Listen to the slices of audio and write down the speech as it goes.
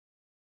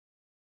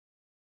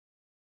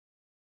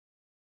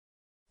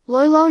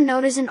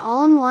LoiLoNote is an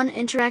all-in-one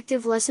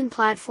interactive lesson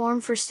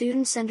platform for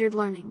student-centered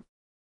learning.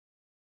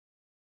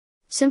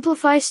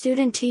 Simplify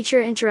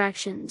student-teacher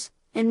interactions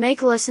and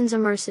make lessons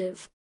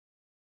immersive.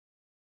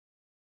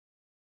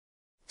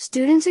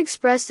 Students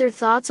express their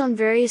thoughts on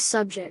various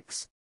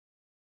subjects.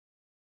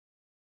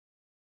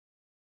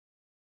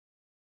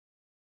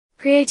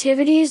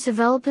 Creativity is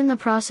developed in the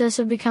process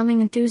of becoming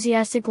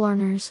enthusiastic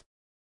learners.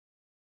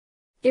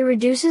 It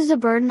reduces the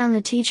burden on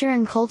the teacher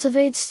and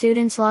cultivates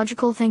students'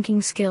 logical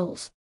thinking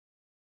skills.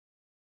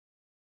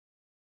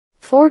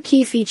 4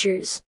 key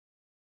features.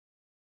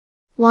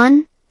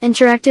 1.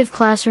 Interactive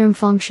classroom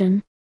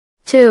function.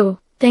 2.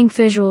 Think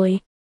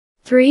visually.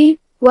 3.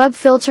 Web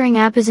filtering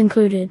app is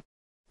included.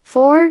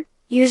 4.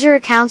 User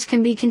accounts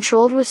can be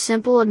controlled with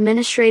simple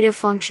administrative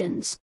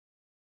functions.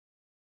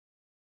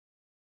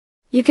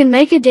 You can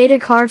make a data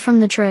card from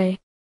the tray.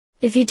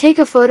 If you take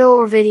a photo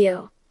or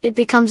video, it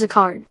becomes a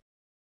card.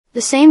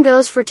 The same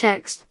goes for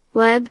text,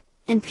 web,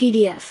 and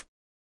PDF.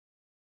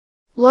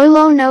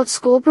 LoiLoNote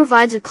School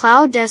provides a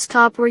cloud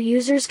desktop where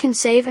users can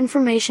save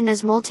information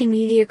as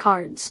multimedia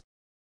cards.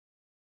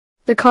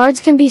 The cards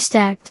can be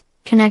stacked,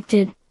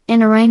 connected,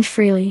 and arranged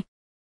freely,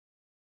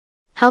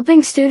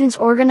 helping students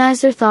organize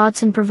their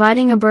thoughts and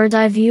providing a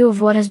bird's-eye view of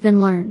what has been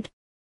learned.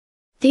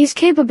 These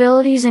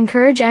capabilities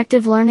encourage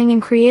active learning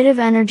and creative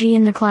energy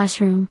in the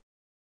classroom.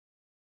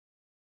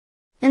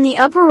 In the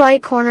upper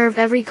right corner of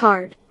every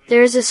card,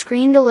 there is a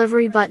screen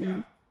delivery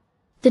button.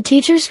 The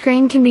teacher's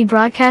screen can be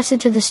broadcasted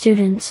to the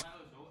students.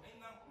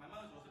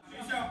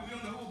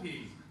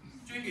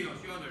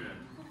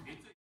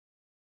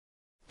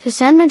 To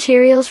send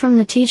materials from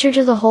the teacher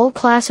to the whole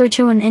class or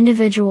to an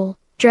individual,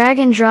 drag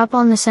and drop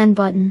on the send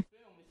button.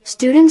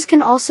 Students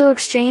can also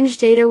exchange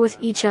data with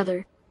each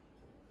other.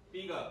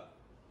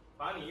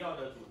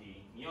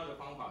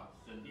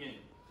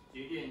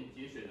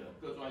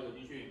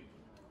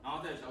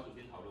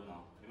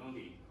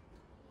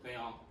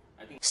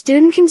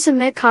 Student can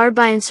submit card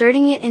by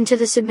inserting it into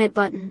the submit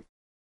button.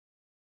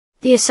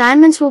 The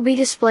assignments will be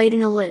displayed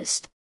in a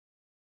list.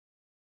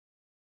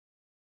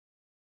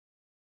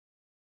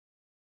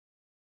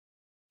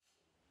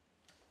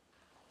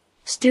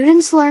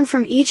 Students learn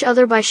from each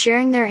other by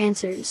sharing their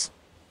answers.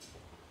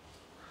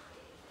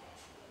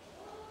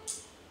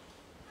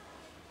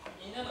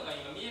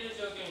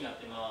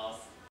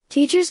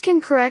 Teachers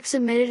can correct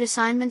submitted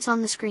assignments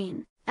on the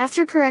screen.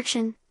 After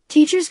correction,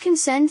 teachers can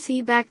send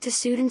feedback to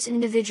students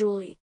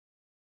individually.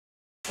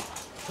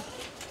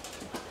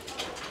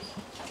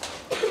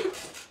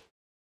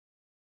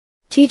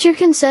 Teacher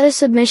can set a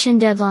submission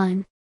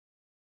deadline.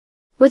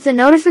 With the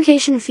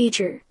notification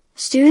feature,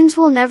 students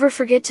will never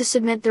forget to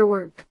submit their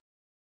work.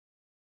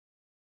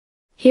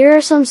 Here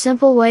are some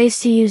simple ways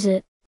to use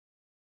it.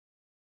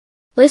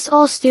 List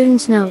all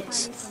students'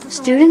 notes.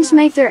 Students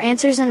make their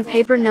answers in a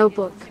paper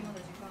notebook.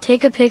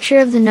 Take a picture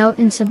of the note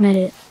and submit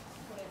it.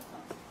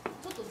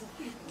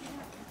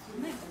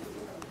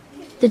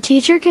 The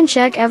teacher can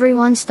check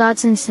everyone's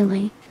thoughts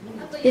instantly.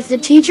 If the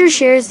teacher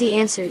shares the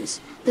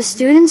answers, the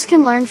students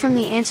can learn from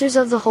the answers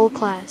of the whole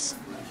class.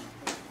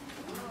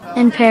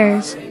 In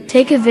pairs,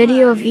 take a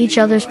video of each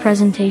other's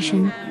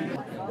presentation.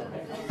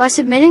 By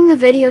submitting the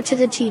video to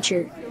the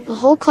teacher, the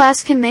whole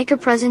class can make a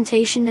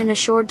presentation in a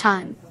short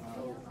time.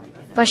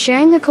 By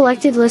sharing the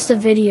collected list of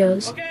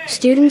videos,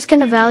 students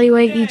can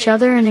evaluate each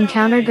other and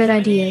encounter good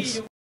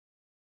ideas.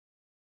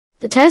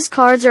 The test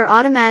cards are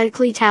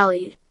automatically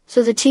tallied,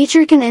 so the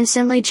teacher can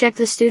instantly check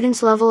the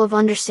student's level of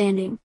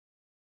understanding.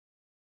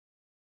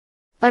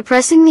 By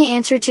pressing the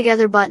Answer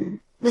Together button,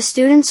 the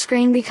student's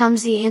screen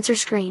becomes the answer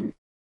screen.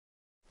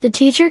 The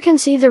teacher can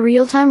see the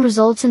real-time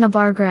results in a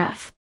bar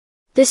graph.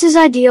 This is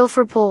ideal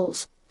for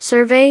polls,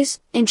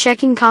 surveys, and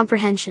checking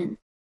comprehension.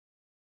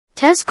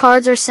 Test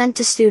cards are sent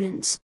to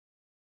students.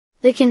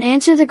 They can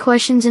answer the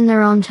questions in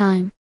their own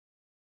time.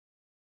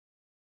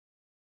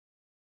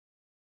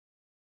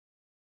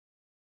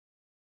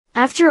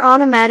 After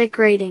automatic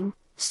grading,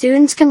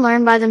 students can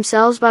learn by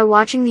themselves by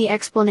watching the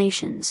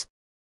explanations.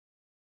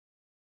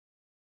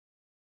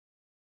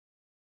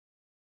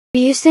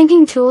 We use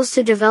thinking tools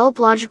to develop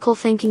logical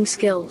thinking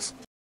skills.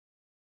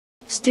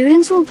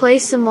 Students will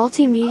place the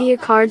multimedia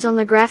cards on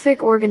the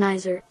graphic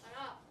organizer.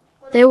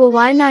 They will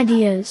widen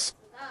ideas.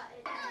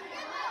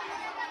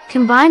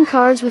 Combine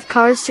cards with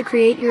cards to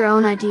create your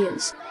own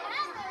ideas.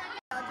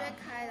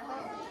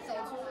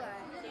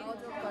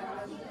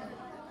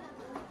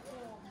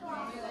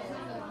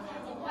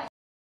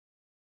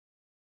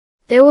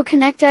 They will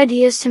connect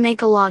ideas to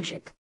make a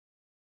logic.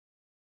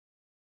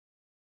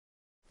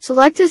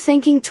 Select a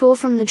thinking tool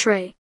from the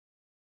tray.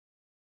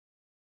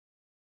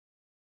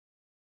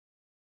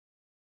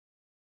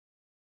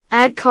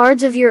 Add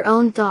cards of your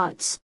own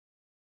thoughts.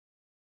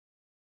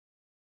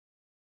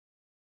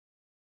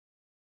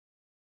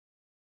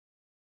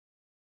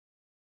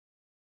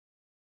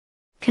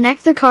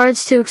 Connect the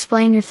cards to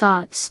explain your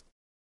thoughts.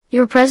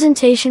 Your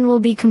presentation will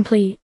be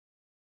complete.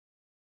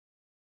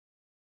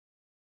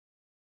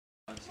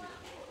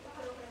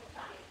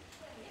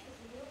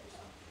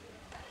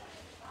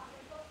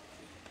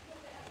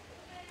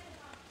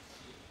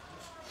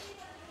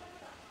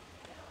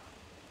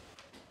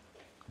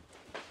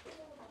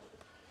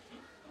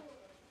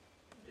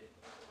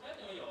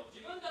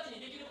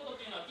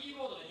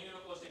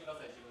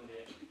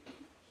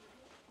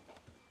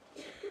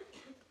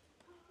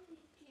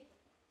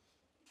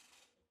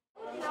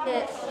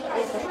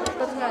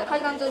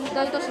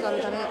 大都市があ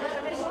るため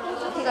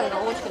被害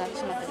が大きくなって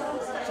しまったり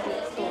する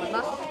と思い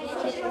ます。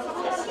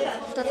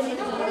2つ目の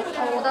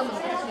顔ダムの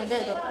形の例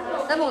と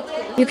ダムを作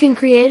る。You can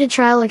create a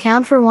trial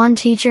account for one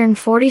teacher and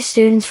 40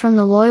 students from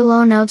the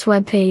LoiLoNote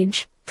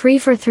webpage, free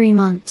for 3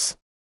 months.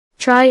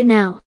 Try it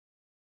now.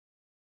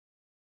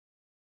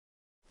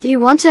 Do you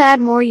want to add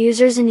more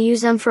users and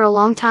use them for a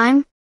long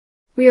time?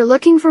 We are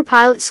looking for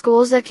pilot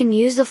schools that can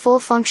use the full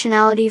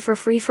functionality for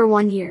free for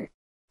 1 year.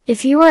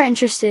 If you are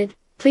interested,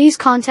 please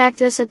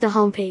contact us at the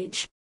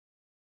homepage.